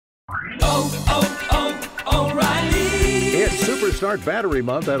O'Reilly! It's Superstart Battery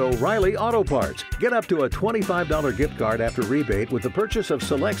Month at O'Reilly Auto Parts. Get up to a $25 gift card after rebate with the purchase of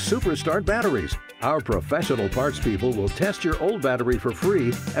select Superstart batteries. Our professional parts people will test your old battery for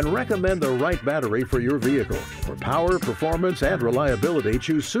free and recommend the right battery for your vehicle. For power, performance, and reliability,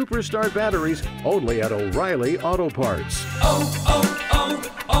 choose Superstart batteries only at O'Reilly Auto Parts.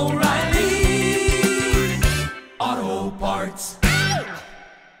 O'Reilly Auto Parts.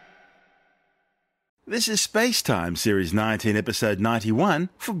 This is SpaceTime, Series 19, Episode 91,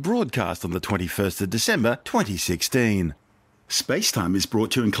 for broadcast on the 21st of December 2016. SpaceTime is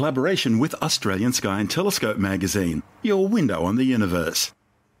brought to you in collaboration with Australian Sky and Telescope magazine, your window on the universe.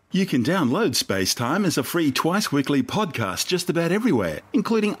 You can download SpaceTime as a free twice-weekly podcast just about everywhere,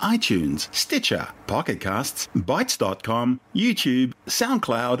 including iTunes, Stitcher, Pocket Casts, Bytes.com, YouTube,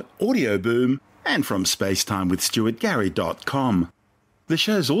 SoundCloud, Audio Boom, and from spacetimewithstuartgary.com. The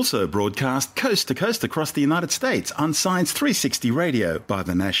show's also broadcast coast to coast across the United States on Science 360 Radio by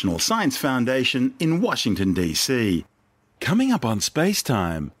the National Science Foundation in Washington, D.C. Coming up on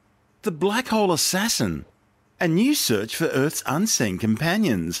SpaceTime, the black hole ASASSN, a new search for Earth's unseen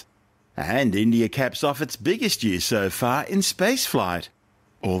companions, and India caps off its biggest year so far in spaceflight.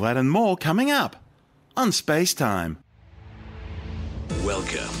 All that and more coming up on SpaceTime.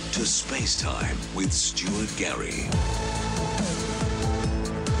 Welcome to SpaceTime with Stuart Gary.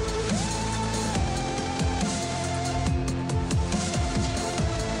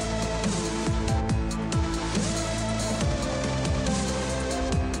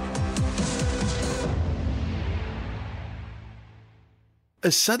 A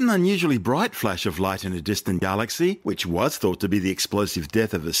sudden unusually bright flash of light in a distant galaxy, which was thought to be the explosive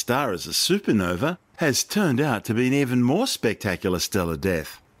death of a star as a supernova, has turned out to be an even more spectacular stellar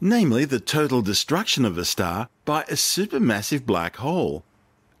death, namely the total destruction of a star by a supermassive black hole.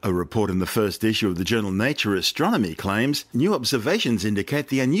 A report in the first issue of the journal Nature Astronomy claims new observations indicate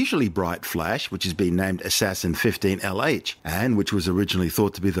the unusually bright flash, which has been named ASASSN 15LH, and which was originally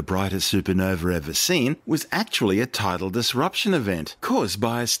thought to be the brightest supernova ever seen, was actually a tidal disruption event caused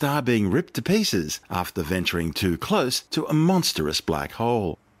by a star being ripped to pieces after venturing too close to a monstrous black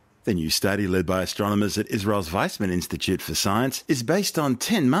hole. The new study, led by astronomers at Israel's Weizmann Institute for Science, is based on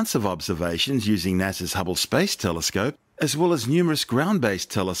 10 months of observations using NASA's Hubble Space Telescope, as well as numerous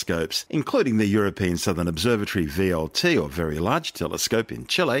ground-based telescopes, including the European Southern Observatory VLT, or Very Large Telescope, in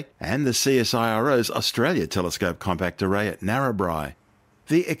Chile, and the CSIRO's Australia Telescope Compact Array at Narrabri.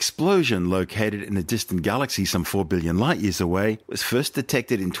 The explosion, located in a distant galaxy some 4 billion light-years away, was first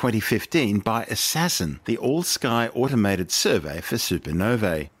detected in 2015 by ASASSN, the all-sky automated survey for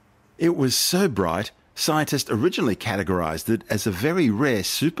supernovae. It was so bright, scientists originally categorized it as a very rare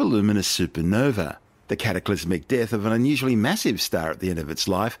superluminous supernova, the cataclysmic death of an unusually massive star at the end of its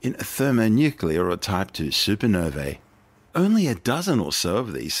life in a thermonuclear or Type II supernovae. Only a dozen or so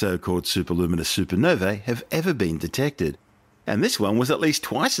of these so-called superluminous supernovae have ever been detected, and this one was at least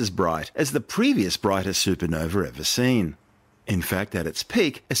twice as bright as the previous brightest supernova ever seen. In fact, at its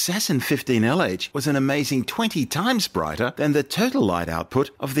peak, ASASSN 15LH was an amazing 20 times brighter than the total light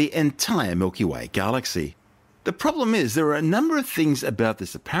output of the entire Milky Way galaxy. The problem is there are a number of things about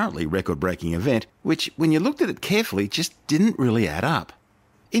this apparently record-breaking event which, when you looked at it carefully, just didn't really add up.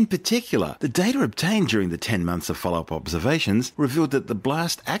 In particular, the data obtained during the 10 months of follow-up observations revealed that the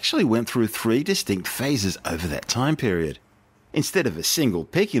blast actually went through 3 distinct phases over that time period. Instead of a single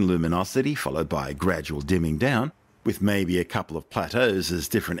peak in luminosity followed by a gradual dimming down, with maybe a couple of plateaus as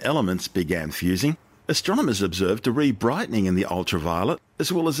different elements began fusing, astronomers observed a re-brightening in the ultraviolet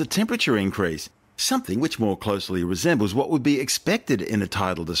as well as a temperature increase, something which more closely resembles what would be expected in a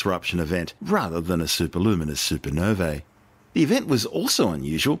tidal disruption event rather than a superluminous supernovae. The event was also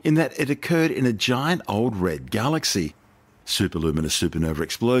unusual in that it occurred in a giant old red galaxy. Superluminous supernova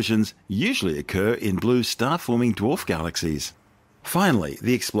explosions usually occur in blue star-forming dwarf galaxies. Finally,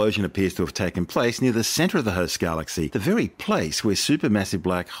 the explosion appears to have taken place near the centre of the host galaxy, the very place where supermassive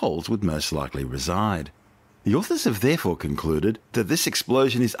black holes would most likely reside. The authors have therefore concluded that this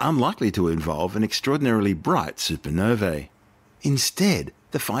explosion is unlikely to involve an extraordinarily bright supernovae. Instead,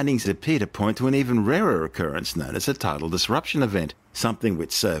 the findings appear to point to an even rarer occurrence known as a tidal disruption event, something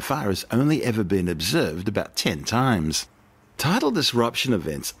which so far has only ever been observed about 10 times. Tidal disruption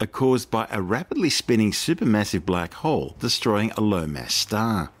events are caused by a rapidly spinning supermassive black hole destroying a low-mass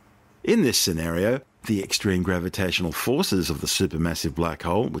star. In this scenario, the extreme gravitational forces of the supermassive black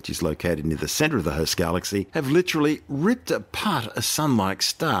hole, which is located near the centre of the host galaxy, have literally ripped apart a sun-like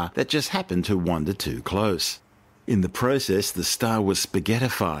star that just happened to wander too close. In the process, the star was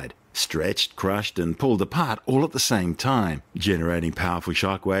spaghettified, stretched, crushed and pulled apart all at the same time, generating powerful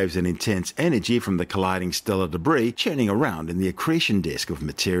shock waves and intense energy from the colliding stellar debris churning around in the accretion disk of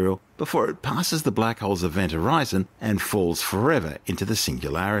material before it passes the black hole's event horizon and falls forever into the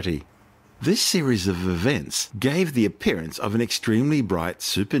singularity. This series of events gave the appearance of an extremely bright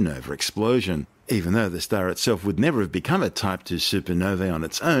supernova explosion, even though the star itself would never have become a Type II supernova on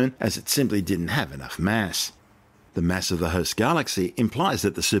its own, as it simply didn't have enough mass. The mass of the host galaxy implies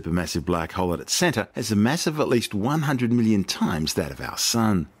that the supermassive black hole at its centre has a mass of at least 100 million times that of our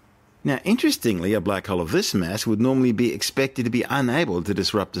Sun. Now, interestingly, a black hole of this mass would normally be expected to be unable to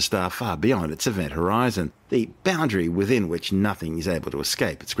disrupt a star far beyond its event horizon, the boundary within which nothing is able to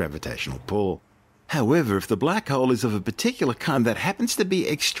escape its gravitational pull. However, if the black hole is of a particular kind that happens to be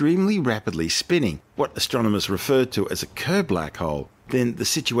extremely rapidly spinning, what astronomers refer to as a Kerr black hole, then the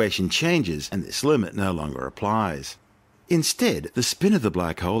situation changes and this limit no longer applies. Instead, the spin of the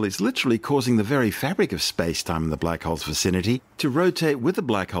black hole is literally causing the very fabric of space-time in the black hole's vicinity to rotate with the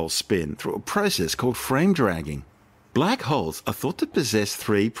black hole's spin through a process called frame dragging. Black holes are thought to possess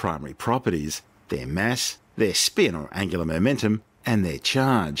three primary properties: their mass, their spin or angular momentum, and their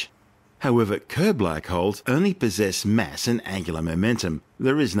charge. However, Kerr black holes only possess mass and angular momentum.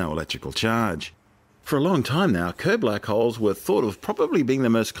 There is no electrical charge. For a long time now, Kerr black holes were thought of probably being the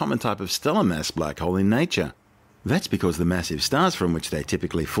most common type of stellar mass black hole in nature. That's because the massive stars from which they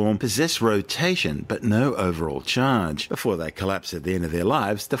typically form possess rotation but no overall charge before they collapse at the end of their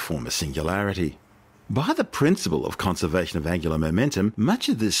lives to form a singularity. By the principle of conservation of angular momentum, much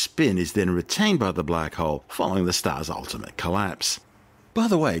of this spin is then retained by the black hole following the star's ultimate collapse. By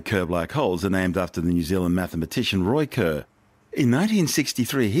the way, Kerr black holes are named after the New Zealand mathematician Roy Kerr. In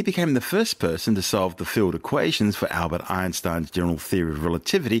 1963, he became the first person to solve the field equations for Albert Einstein's general theory of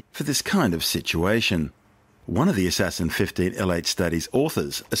relativity for this kind of situation. One of the ASASSN 15 L8 study's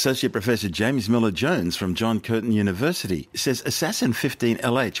authors, Associate Professor James Miller-Jones from John Curtin University, says ASASSN 15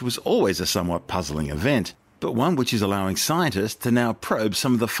 LH was always a somewhat puzzling event, but one which is allowing scientists to now probe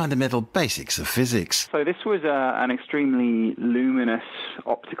some of the fundamental basics of physics. So this was an extremely luminous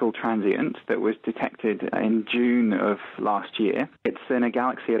optical transient that was detected in June of last year. It's in a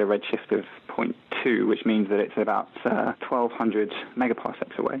galaxy at a redshift of 0.2, which means that it's about 1,200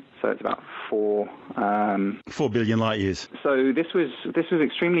 megaparsecs away. So it's about 4 billion light years. So this was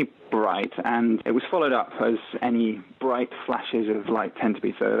extremely bright, and it was followed up, as any bright flashes of light tend to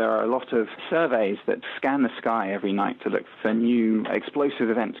be. So there are a lot of surveys that scan the sky every night to look for new explosive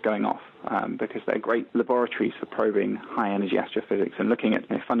events going off, because they're great laboratories for probing high-energy astrophysics and looking at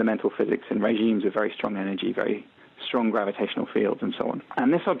fundamental physics in regimes of very strong energy, very strong gravitational fields and so on.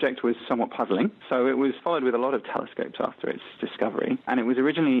 And this object was somewhat puzzling, so it was followed with a lot of telescopes after its discovery, and it was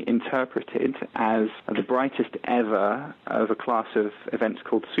originally interpreted as the brightest ever of a class of events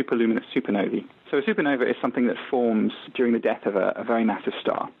called superluminous supernovae. So a supernova is something that forms during the death of a very massive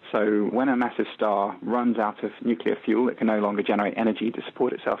star. So when a massive star runs out of nuclear fuel, it can no longer generate energy to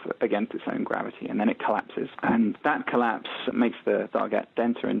support itself against its own gravity, and then it collapses. And that collapse makes the star get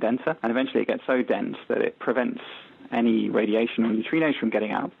denser and denser, and eventually it gets so dense that it prevents any radiation or neutrinos from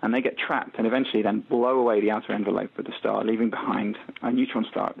getting out, and they get trapped and eventually then blow away the outer envelope of the star, leaving behind a neutron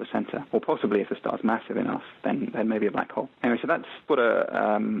star at the center, or possibly, if the star's massive enough, then maybe a black hole. Anyway, so that's what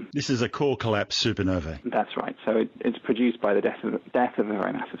This is a core collapse supernova. That's right. So it's produced by the death of a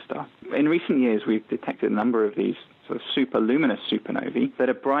very massive star. In recent years, we've detected a number of these sort of superluminous supernovae that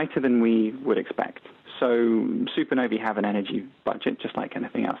are brighter than we would expect. So supernovae have an energy budget, just like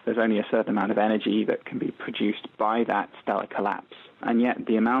anything else. There's only a certain amount of energy that can be produced by that stellar collapse. And yet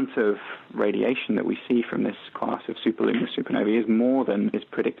the amount of radiation that we see from this class of superluminous supernovae is more than is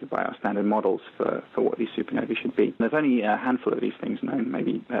predicted by our standard models for what these supernovae should be. There's only a handful of these things known,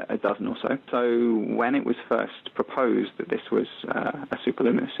 maybe a dozen or so. So when it was first proposed that this was a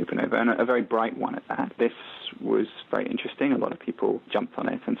superluminous supernova, and a very bright one at that, this was very interesting. A lot of people jumped on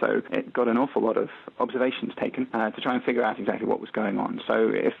it, and so it got an awful lot of observations taken to try and figure out exactly what was going on.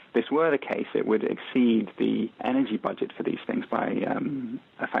 So if this were the case, it would exceed the energy budget for these things by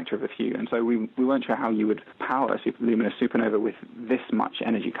a factor of a few. And so we weren't sure how you would power a superluminous supernova with this much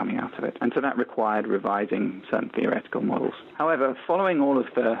energy coming out of it. And so that required revising certain theoretical models. However, following all of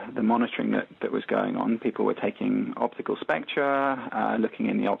the monitoring that was going on, people were taking optical spectra, looking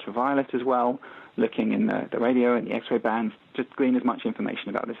in the ultraviolet as well, looking in the radio and the X-ray bands, just glean as much information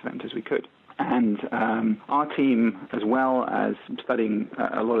about this event as we could. And our team, as well as studying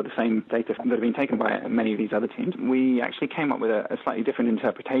a lot of the same data that have been taken by many of these other teams, we actually came up with a slightly different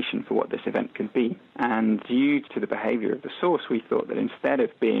interpretation for what this event could be. And due to the behavior of the source, we thought that instead of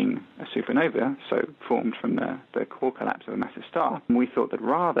being a supernova, so formed from the core collapse of a massive star, we thought that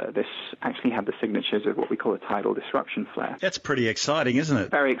rather this actually had the signatures of what we call a tidal disruption flare. That's pretty exciting, isn't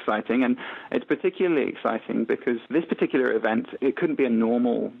it? Very exciting, and it's particularly exciting because this particular event, it couldn't be a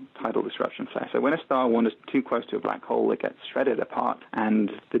normal tidal disruption flare. So when a star wanders too close to a black hole, it gets shredded apart,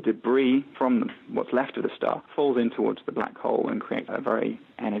 and the debris from what's left of the star falls in towards the black hole and creates a very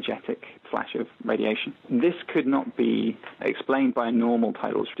energetic flash of radiation. This could not be explained by a normal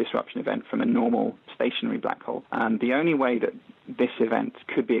tidal disruption event from a normal stationary black hole. And the only way that this event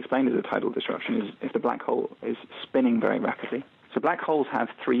could be explained as a tidal disruption is if the black hole is spinning very rapidly. So black holes have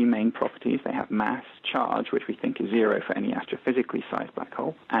three main properties. They have mass, charge, which we think is zero for any astrophysically sized black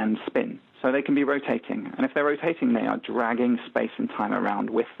hole, and spin. So they can be rotating. And if they're rotating, they are dragging space and time around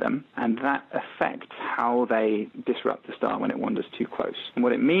with them. And that affects how they disrupt the star when it wanders too close. And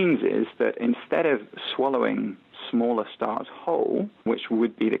what it means is that instead of swallowing smaller stars whole, which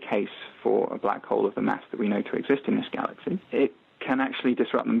would be the case for a black hole of the mass that we know to exist in this galaxy, it can actually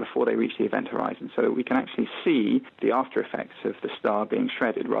disrupt them before they reach the event horizon, so that we can actually see the after effects of the star being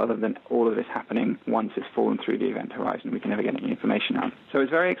shredded rather than all of this happening once it's fallen through the event horizon. We can never get any information out. So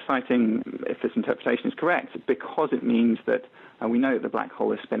it's very exciting if this interpretation is correct, because it means that we know that the black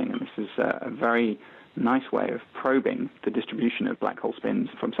hole is spinning, and this is a very nice way of probing the distribution of black hole spins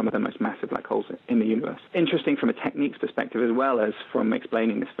from some of the most massive black holes in the universe. Interesting from a techniques perspective as well as from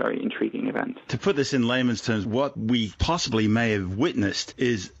explaining this very intriguing event. To put this in layman's terms, what we possibly may have witnessed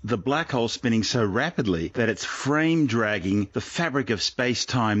is the black hole spinning so rapidly that it's frame dragging the fabric of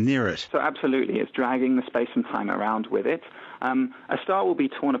space-time near it. So absolutely, it's dragging the space and time around with it. A star will be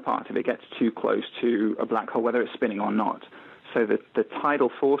torn apart if it gets too close to a black hole, whether it's spinning or not. So the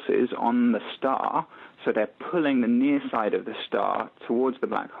tidal forces on the star, so they're pulling the near side of the star towards the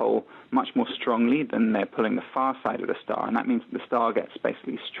black hole much more strongly than they're pulling the far side of the star. And that means that the star gets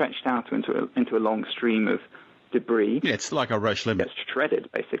basically stretched out into a long stream of debris. Yeah, it's like a Roche limit. Gets shredded,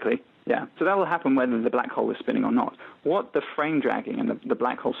 basically. Yeah. So that will happen whether the black hole is spinning or not. What the frame dragging and the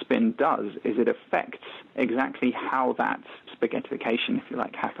black hole spin does is it affects exactly how that spaghettification, if you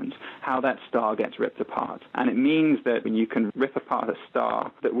like, happens, how that star gets ripped apart. And it means that you can rip apart a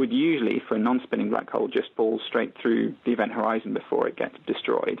star that would usually, for a non-spinning black hole, just fall straight through the event horizon before it gets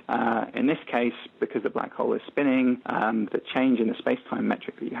destroyed. In this case, because the black hole is spinning, the change in the space-time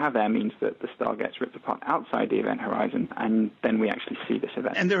metric that you have there means that the star gets ripped apart outside the event horizon, and then we actually see this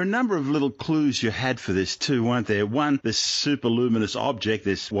event. And there are a number of little clues you had for this too, weren't there? One, this superluminous object,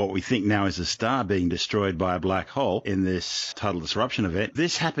 this what we think now is a star being destroyed by a black hole in this tidal disruption event.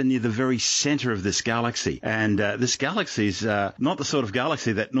 This happened near the very center of this galaxy. And this galaxy is not the sort of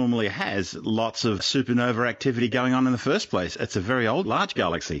galaxy that normally has lots of supernova activity going on in the first place. It's a very old, large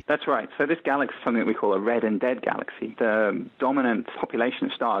galaxy. That's right. So this galaxy is something that we call a red and dead galaxy. The dominant population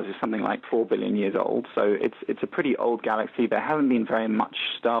of stars is something like 4 billion years old. So it's a pretty old galaxy. There hasn't been very much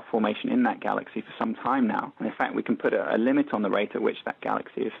star formation in that galaxy for some time now. And in fact, we can put a limit on the rate at which that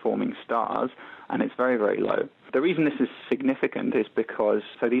galaxy is forming stars, and it's very, very low. The reason this is significant is because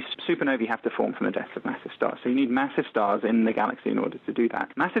these supernovae have to form from the death of massive stars. So you need massive stars in the galaxy in order to do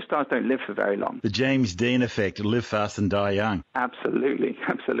that. Massive stars don't live for very long. The James Dean effect, live fast and die young. Absolutely,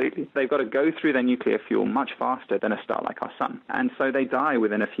 absolutely. They've got to go through their nuclear fuel much faster than a star like our sun. And so they die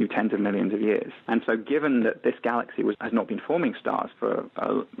within a few tens of millions of years. And so given that this galaxy has not been forming stars for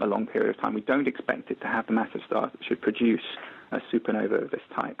a long period of time, we don't expect it to have the massive stars that should produce a supernova of this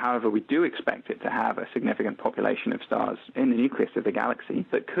type. However, we do expect it to have a significant population of stars in the nucleus of the galaxy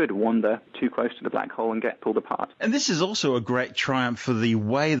that could wander too close to the black hole and get pulled apart. And this is also a great triumph for the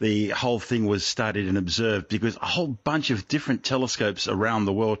way the whole thing was studied and observed, because a whole bunch of different telescopes around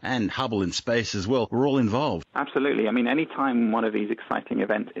the world, and Hubble in space as well, were all involved. Absolutely. I mean, any time one of these exciting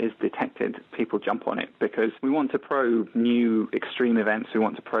events is detected, people jump on it, because we want to probe new extreme events. We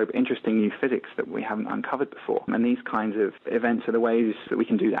want to probe interesting new physics that we haven't uncovered before. And these kinds of events are the ways that we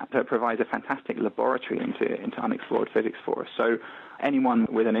can do that. So it provides a fantastic laboratory into unexplored physics for us. So anyone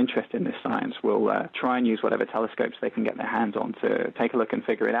with an interest in this science will try and use whatever telescopes they can get their hands on to take a look and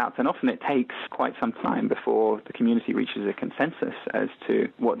figure it out. And often it takes quite some time before the community reaches a consensus as to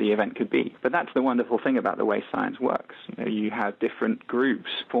what the event could be. But that's the wonderful thing about the way science works. You have different groups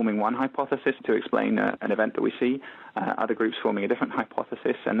forming one hypothesis to explain an event that we see, other groups forming a different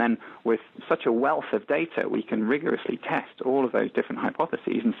hypothesis, and then with such a wealth of data, we can rigorously test all of those different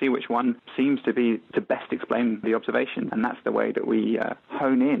hypotheses and see which one seems to be to best explain the observation. And that's the way that we really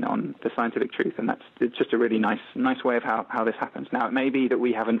hone in on the scientific truth, and it's just a really nice way of how this happens. Now, it may be that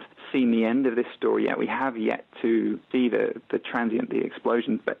we haven't seen the end of this story yet. We have yet to see the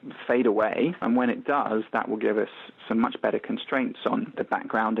explosion fade away, and when it does, that will give us some much better constraints on the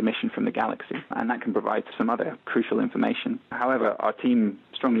background emission from the galaxy, and that can provide some other crucial information. However, our team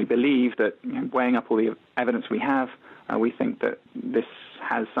strongly believe that, weighing up all the evidence we have, we think that this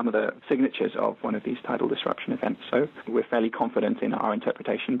has some of the signatures of one of these tidal disruption events. So we're fairly confident in our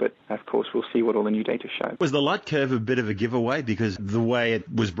interpretation, but of course we'll see what all the new data show. Was the light curve a bit of a giveaway? Because the way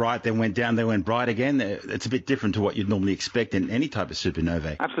it was bright, then went down, then went bright again, it's a bit different to what you'd normally expect in any type of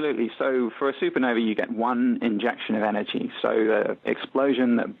supernovae. Absolutely. So for a supernova, you get one injection of energy. So the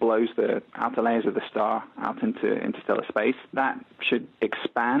explosion that blows the outer layers of the star out into interstellar space, that should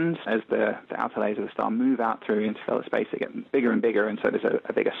expand as the outer layers of the star move out through interstellar space. They get bigger and bigger, and so there's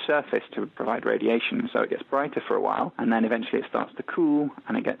a bigger surface to provide radiation, so it gets brighter for a while, and then eventually it starts to cool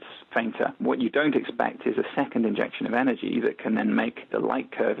and it gets fainter. What you don't expect is a second injection of energy that can then make the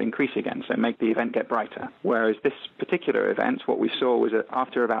light curve increase again, so make the event get brighter. Whereas this particular event, what we saw was that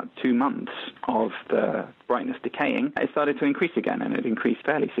after about 2 months of the brightness decaying, it started to increase again, and it increased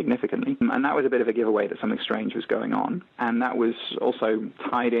fairly significantly. And that was a bit of a giveaway that something strange was going on. And that was also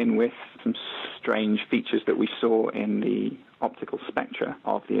tied in with some strange features that we saw in the optical spectra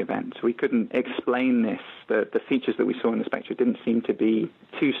of the event. We couldn't explain this. The features that we saw in the spectra didn't seem to be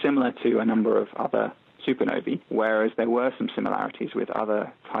too similar to a number of other supernovae, whereas there were some similarities with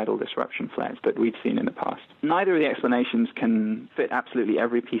other tidal disruption flares that we'd seen in the past. Neither of the explanations can fit absolutely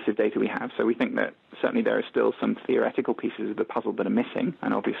every piece of data we have, so we think that certainly there are still some theoretical pieces of the puzzle that are missing,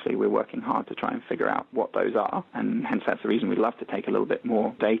 and obviously we're working hard to try and figure out what those are, and hence that's the reason we'd love to take a little bit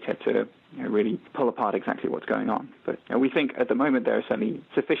more data to really pull apart exactly what's going on. But we think at the moment there are certainly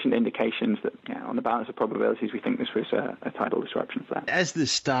sufficient indications that on the balance of probabilities, we think this was a tidal disruption flare. As the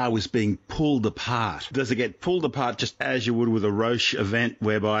star was being pulled apart, does it get pulled apart just as you would with a Roche event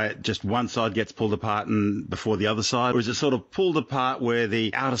whereby just one side gets pulled apart and before the other side? Or is it sort of pulled apart where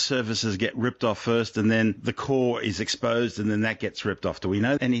the outer surfaces get ripped off first and then the core is exposed and then that gets ripped off? Do we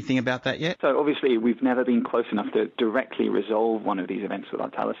know anything about that yet? So obviously we've never been close enough to directly resolve one of these events with our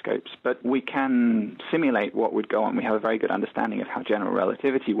telescopes, but we can simulate what would go on. We have a very good understanding of how general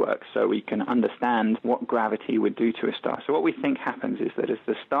relativity works, so we can understand what gravity would do to a star. So what we think happens is that as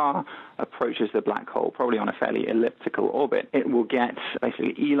the star approaches the black hole, probably on a fairly elliptical orbit, it will get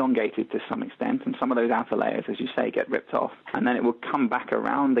basically elongated to some extent, and some of those outer layers, as you say, get ripped off, and then it will come back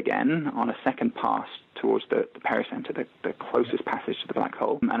around again on a second pass towards the pericenter, the closest passage to the black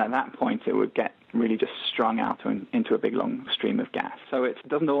hole. And at that point, it would get really just strung out into a big long stream of gas. So it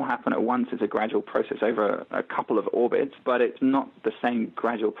doesn't all happen at once. It's a gradual process over a couple of orbits, but it's not the same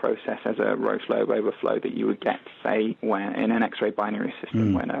gradual process as a Roche lobe overflow that you would get, say, when in an X-ray binary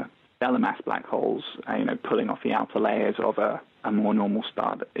system, when a stellar mass black holes, pulling off the outer layers of a more normal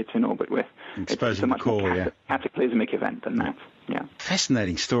star that it's in orbit with. It's a much more cataclysmic event than that. Yeah.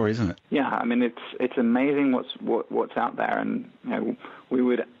 Fascinating story, isn't it? Yeah, I mean, it's amazing what's out there, and we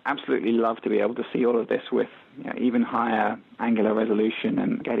would absolutely love to be able to see all of this with even higher angular resolution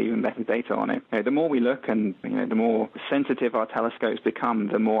and get even better data on it. The more we look and the more sensitive our telescopes become,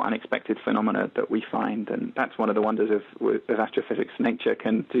 the more unexpected phenomena that we find, and that's one of the wonders of astrophysics. Nature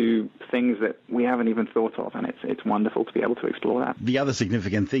can do things that we haven't even thought of, and it's wonderful to be able to explore that. The other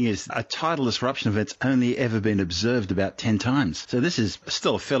significant thing is a tidal disruption event's only ever been observed about 10 times. So this is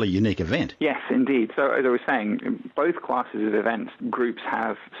still a fairly unique event. Yes, indeed. So as I was saying, both classes of events groups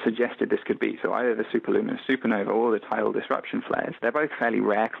have suggested this could be. So either the superluminous supernova or the tidal disruption flares. They're both fairly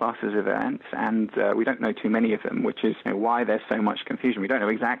rare classes of events, and we don't know too many of them, which is why there's so much confusion. We don't know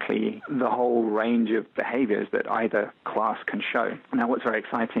exactly the whole range of behaviors that either class can show. Now, what's very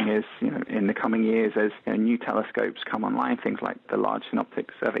exciting is, in the coming years, as new telescopes come online, things like the Large Synoptic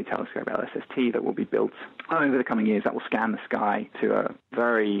Survey Telescope, LSST, that will be built over the coming years, that will scan the sky to a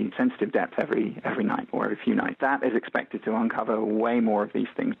very sensitive depth every night or every few nights. That is expected to uncover way more of these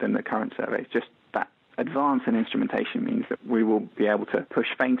things than the current surveys. Just that advance in instrumentation means that we will be able to push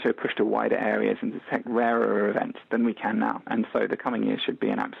fainter, push to wider areas and detect rarer events than we can now. And so the coming years should be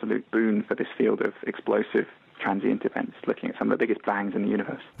an absolute boon for this field of explosive transient events, looking at some of the biggest bangs in the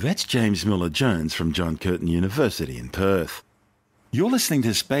universe. That's James Miller-Jones from John Curtin University in Perth. You're listening to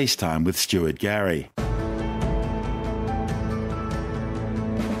SpaceTime with Stuart Gary.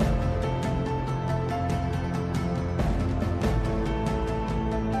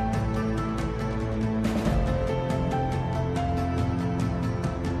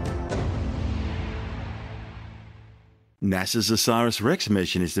 NASA's OSIRIS-REx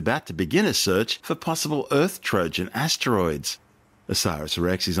mission is about to begin a search for possible Earth Trojan asteroids.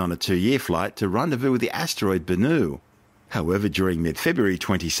 OSIRIS-REx is on a 2-year flight to rendezvous with the asteroid Bennu. However, during mid-February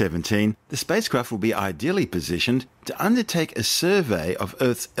 2017, the spacecraft will be ideally positioned to undertake a survey of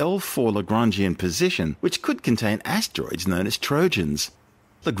Earth's L4 Lagrangian position, which could contain asteroids known as Trojans.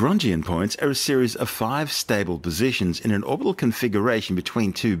 Lagrangian points are a series of 5 stable positions in an orbital configuration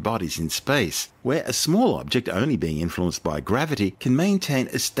between 2 bodies in space, where a small object only being influenced by gravity can maintain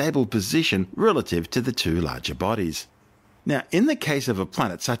a stable position relative to the 2 larger bodies. Now, in the case of a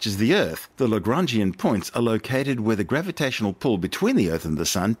planet such as the Earth, the Lagrangian points are located where the gravitational pull between the Earth and the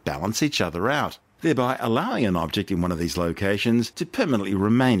Sun balance each other out, thereby allowing an object in one of these locations to permanently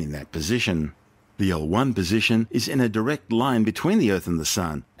remain in that position. The L1 position is in a direct line between the Earth and the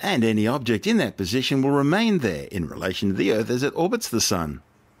Sun, and any object in that position will remain there in relation to the Earth as it orbits the Sun.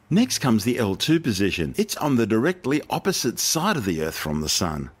 Next comes the L2 position. It's on the directly opposite side of the Earth from the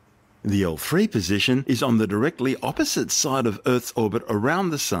Sun. The L3 position is on the directly opposite side of Earth's orbit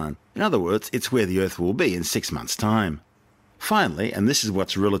around the Sun. In other words, it's where the Earth will be in 6 months' time. Finally, and this is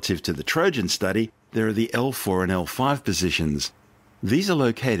what's relative to the Trojan study, there are the L4 and L5 positions. These are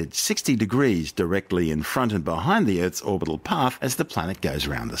located 60 degrees directly in front and behind the Earth's orbital path as the planet goes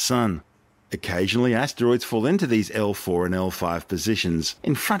around the Sun. Occasionally, asteroids fall into these L4 and L5 positions,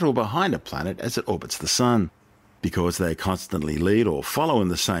 in front or behind a planet as it orbits the Sun. Because they constantly lead or follow in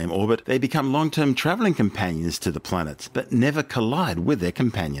the same orbit, they become long-term travelling companions to the planets, but never collide with their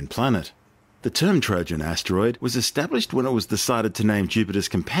companion planet. The term Trojan asteroid was established when it was decided to name Jupiter's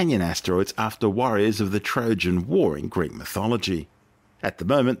companion asteroids after warriors of the Trojan War in Greek mythology. At the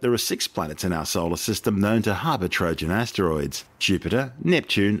moment, there are 6 planets in our solar system known to harbour Trojan asteroids: Jupiter,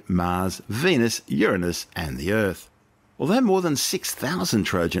 Neptune, Mars, Venus, Uranus, and the Earth. Although more than 6,000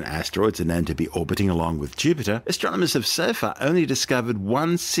 Trojan asteroids are known to be orbiting along with Jupiter, astronomers have so far only discovered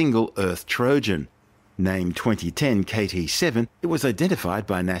one single Earth Trojan. Named 2010 KT7, it was identified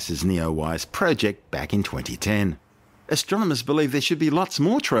by NASA's NEOWISE project back in 2010. Astronomers believe there should be lots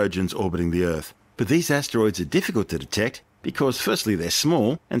more Trojans orbiting the Earth, but these asteroids are difficult to detect because firstly they're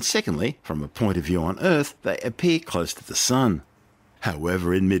small, and secondly, from a point of view on Earth, they appear close to the Sun.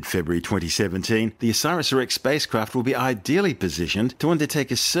 However, in mid-February 2017, the OSIRIS-REx spacecraft will be ideally positioned to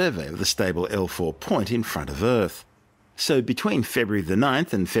undertake a survey of the stable L4 point in front of Earth. So between February the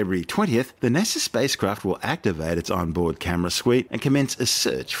 9th and February 20th, the NASA spacecraft will activate its onboard camera suite and commence a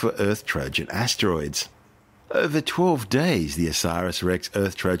search for Earth Trojan asteroids. Over 12 days, the OSIRIS-REx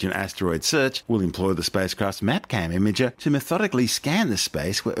Earth Trojan asteroid search will employ the spacecraft's MapCam imager to methodically scan the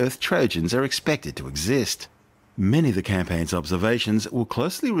space where Earth Trojans are expected to exist. Many of the campaign's observations will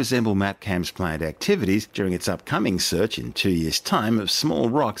closely resemble MapCam's planned activities during its upcoming search in 2 years' time of small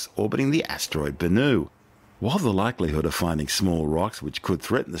rocks orbiting the asteroid Bennu. While the likelihood of finding small rocks which could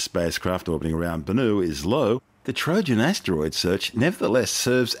threaten the spacecraft orbiting around Bennu is low, the Trojan asteroid search nevertheless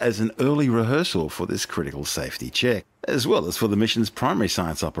serves as an early rehearsal for this critical safety check, as well as for the mission's primary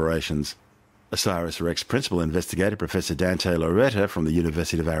science operations. OSIRIS-REx principal investigator Professor Dante Loretta from the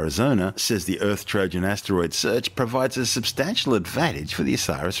University of Arizona says the Earth Trojan asteroid search provides a substantial advantage for the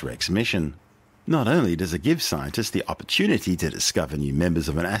OSIRIS-REx mission. Not only does it give scientists the opportunity to discover new members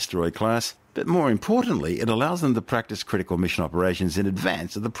of an asteroid class, but more importantly, it allows them to practice critical mission operations in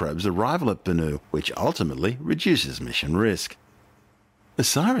advance of the probe's arrival at Bennu, which ultimately reduces mission risk.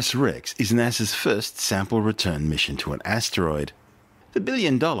 OSIRIS-REx is NASA's first sample return mission to an asteroid. The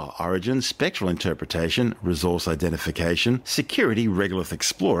billion-dollar Origin Spectral Interpretation, Resource Identification, Security Regolith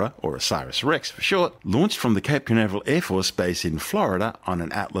Explorer, or OSIRIS-REx for short, launched from the Cape Canaveral Air Force Base in Florida on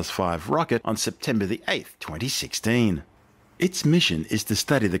an Atlas V rocket on September the 8th, 2016. Its mission is to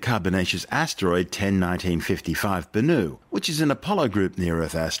study the carbonaceous asteroid 101955 Bennu, which is an Apollo Group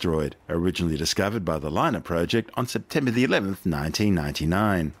near-Earth asteroid, originally discovered by the Liner project on September the 11th,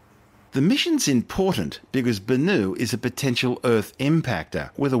 1999. The mission's important because Bennu is a potential Earth impactor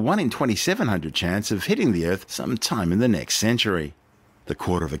with a 1 in 2,700 chance of hitting the Earth sometime in the next century. The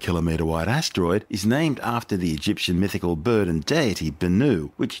quarter-of-a-kilometre-wide asteroid is named after the Egyptian mythical bird and deity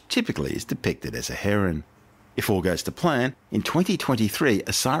Bennu, which typically is depicted as a heron. If all goes to plan, in 2023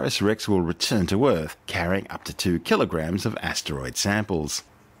 OSIRIS-REx will return to Earth, carrying up to 2 kilograms of asteroid samples.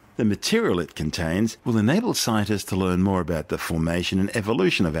 The material it contains will enable scientists to learn more about the formation and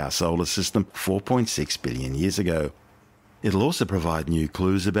evolution of our solar system 4.6 billion years ago. It'll also provide new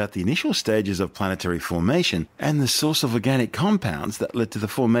clues about the initial stages of planetary formation and the source of organic compounds that led to the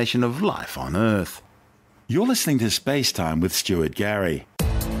formation of life on Earth. You're listening to SpaceTime with Stuart Gary.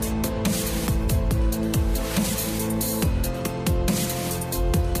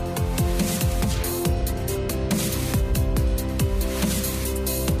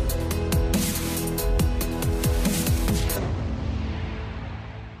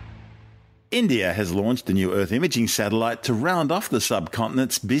 India has launched a new Earth imaging satellite to round off the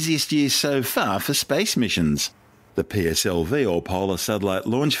subcontinent's busiest year so far for space missions. The PSLV, or Polar Satellite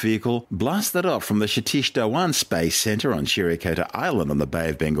Launch Vehicle, blasted off from the Satish Dhawan Space Centre on Sherikota Island on the Bay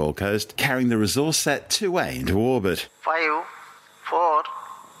of Bengal coast, carrying the ResourceSat 2A into orbit. 5, 4,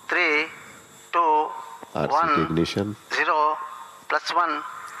 3, 2, RCT 1, ignition. 0, plus 1,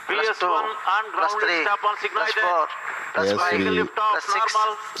 plus 2, plus 3, plus 4, plus Yes, 5, we- plus 6,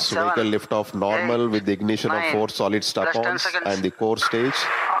 So vehicle 7, liftoff normal 8, with the ignition of 9, 4 solid plus 10 strap-ons seconds. and the core stage.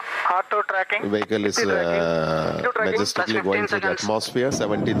 auto tracking, Vehicle is majestically Plus going 15 through the seconds. atmosphere,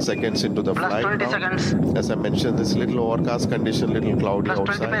 17 seconds into the plus flight 20 now. seconds, As I mentioned, this little overcast condition, little cloudy plus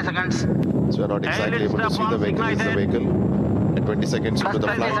 25 outside. seconds, So we're not exactly able to see the vehicle. Is the vehicle. At 20 seconds plus into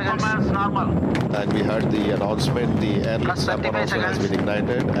the 30 flight. seconds, And we heard the announcement, the air lift Plus strap-on 35 also has seconds. been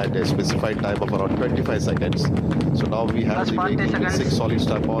ignited at a specified time of around 25 seconds. So now we have Plus the 40 vehicle with seconds. 6 solid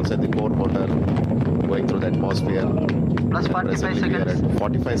strap-ons and the core motor going through the atmosphere. plus 45 Presently we are seconds, at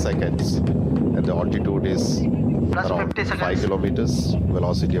 45 seconds and the altitude is plus around 50 5 seconds, kilometers,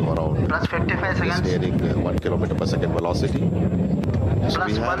 velocity of around plus 55 is seconds, nearing 1 kilometer per second velocity. So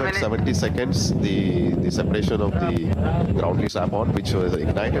Plus we have 1 at minute. 70 seconds the separation of the ground lead strap-on, which was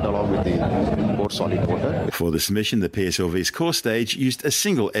ignited along with the core solid motor. For this mission, the PSLV's core stage used a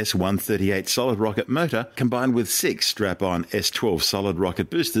single S138 solid rocket motor combined with 6 strap-on S12 solid rocket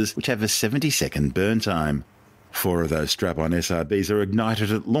boosters, which have a 70-second burn time. 4 of those strap-on SRBs are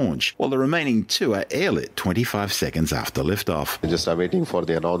ignited at launch, while the remaining 2 are airlit 25 seconds after liftoff. Just awaiting for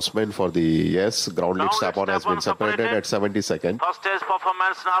the announcement for the ground lead strap-on has been separated at 70 seconds. first stage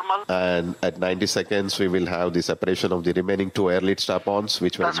performance normal, And at 90 seconds, we will have the separation of the remaining 2 air lead strap-ons,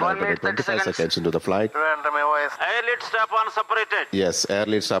 which were Plus 1 ignited minute, at 25 30 seconds. seconds into the flight. air lead strap-on separated, Yes, air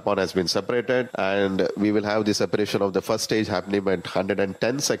lead strap-on has been separated, and we will have the separation of the first stage happening at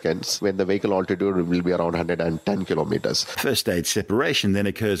 110 seconds when the vehicle altitude will be around 110 kilometers. First stage separation then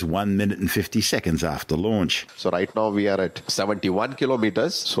occurs 1 minute and 50 seconds after launch. So right now we are at 71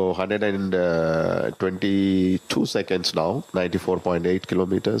 kilometers, so 122 seconds now, 94.8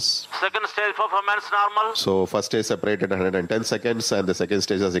 kilometers. second stage performance normal, So first stage separated 110 seconds, and the second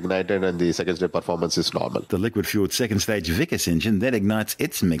stage has ignited, and the second stage performance is normal. The liquid-fueled second-stage Vickers engine then ignites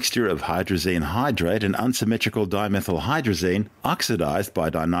its mixture of hydrazine hydrate and unsymmetrical dimethylhydrazine, oxidized by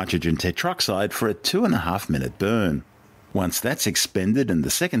dinitrogen tetroxide for a 2.5-minute burn. Once that's expended and the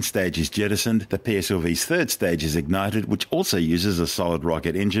second stage is jettisoned, the PSLV's third stage is ignited, which also uses a solid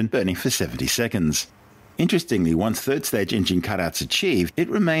rocket engine, burning for 70 seconds. Interestingly, once third stage engine cutout's achieved, it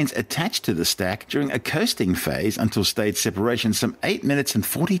remains attached to the stack during a coasting phase until stage separation some 8 minutes and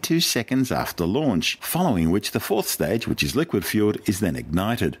 42 seconds after launch, following which the fourth stage, which is liquid-fueled, is then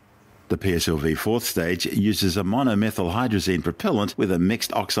ignited. The PSLV fourth stage uses a monomethylhydrazine propellant with a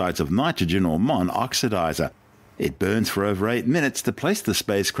mixed oxides of nitrogen or MON oxidizer. It burns for over 8 minutes to place the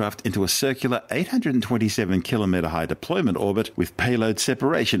spacecraft into a circular 827 kilometre high deployment orbit, with payload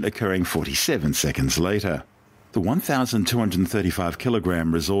separation occurring 47 seconds later. The 1,235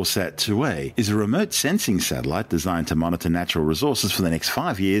 kilogram ResourceSat 2A is a remote sensing satellite designed to monitor natural resources for the next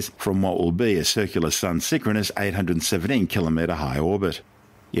 5 years from what will be a circular sun-synchronous 817 kilometre high orbit.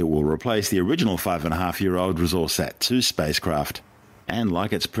 It will replace the original 5.5-year-old ResourceSat 2 spacecraft. And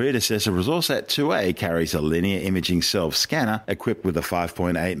like its predecessor, ResourceSat 2A carries a linear imaging self-scanner equipped with a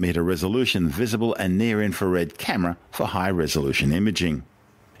 5.8 metre resolution visible and near-infrared camera for high-resolution imaging.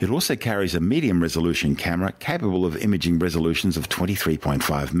 It also carries a medium-resolution camera capable of imaging resolutions of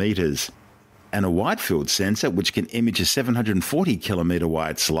 23.5 metres, and a wide-field sensor which can image a 740 kilometre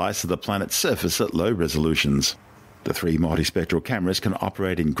wide slice of the planet's surface at low resolutions. The 3 multispectral cameras can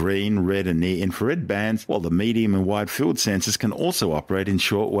operate in green, red and near-infrared bands, while the medium and wide-field sensors can also operate in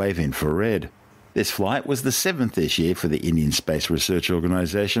shortwave infrared. This flight was the 7th this year for the Indian Space Research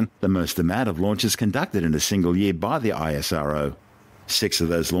Organisation, the most amount of launches conducted in a single year by the ISRO. 6 of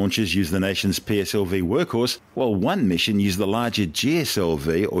those launches used the nation's PSLV workhorse, while 1 mission used the larger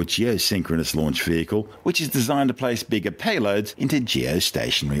GSLV or Geosynchronous Launch Vehicle, which is designed to place bigger payloads into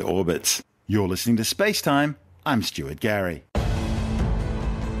geostationary orbits. You're listening to SpaceTime. I'm Stuart Gary.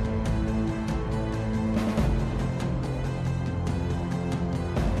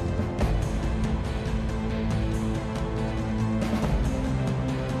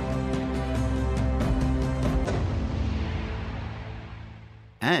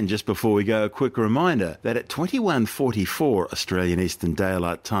 And just before we go, a quick reminder that at 21:44 Australian Eastern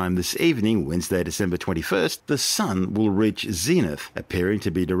Daylight Time this evening, Wednesday, December 21st, the Sun will reach zenith, appearing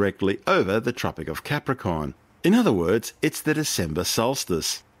to be directly over the Tropic of Capricorn. In other words, it's the December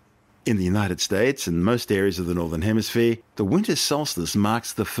solstice. In the United States and most areas of the Northern Hemisphere, the winter solstice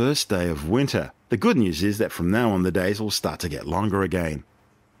marks the first day of winter. The good news is that from now on the days will start to get longer again.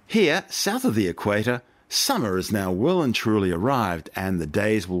 Here, south of the equator, summer has now well and truly arrived and the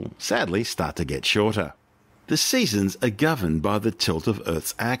days will sadly start to get shorter. The seasons are governed by the tilt of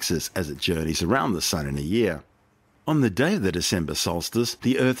Earth's axis as it journeys around the sun in a year. On the day of the December solstice,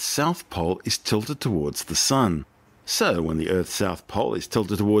 the Earth's south pole is tilted towards the sun. So, when the Earth's south pole is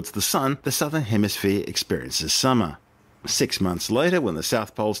tilted towards the sun, the southern hemisphere experiences summer. 6 months later, when the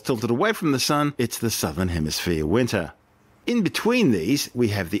south pole is tilted away from the sun, it's the southern hemisphere winter. In between these, we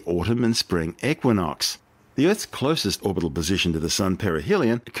have the autumn and spring equinox. The Earth's closest orbital position to the sun,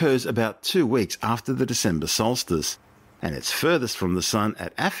 perihelion, occurs about 2 weeks after the December solstice, and it's furthest from the sun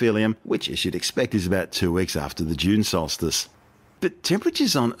at aphelion, which as you'd expect is about 2 weeks after the June solstice. But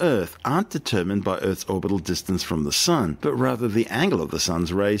temperatures on Earth aren't determined by Earth's orbital distance from the sun, but rather the angle of the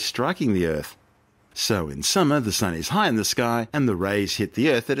sun's rays striking the Earth. So in summer, the sun is high in the sky and the rays hit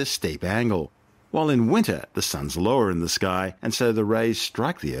the Earth at a steep angle, while in winter, the sun's lower in the sky and so the rays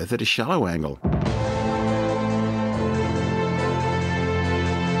strike the Earth at a shallow angle.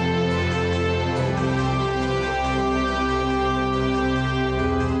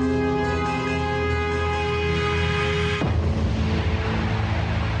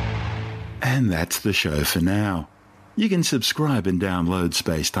 And that's the show for now. You can subscribe and download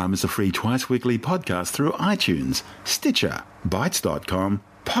SpaceTime as a free twice-weekly podcast through iTunes, Stitcher, Bytes.com,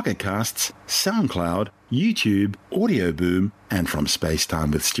 Pocket Casts, SoundCloud, YouTube, Audio Boom, and from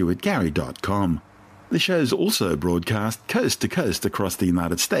SpaceTimeWithStuartGarry.com. The show's also broadcast coast to coast across the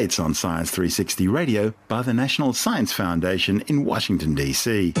United States on Science 360 Radio by the National Science Foundation in Washington,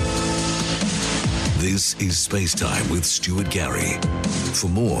 D.C. This is SpaceTime with Stuart Gary. For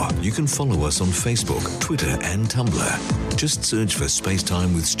more, you can follow us on Facebook, Twitter, and Tumblr. Just search for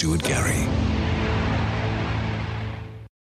SpaceTime with Stuart Gary.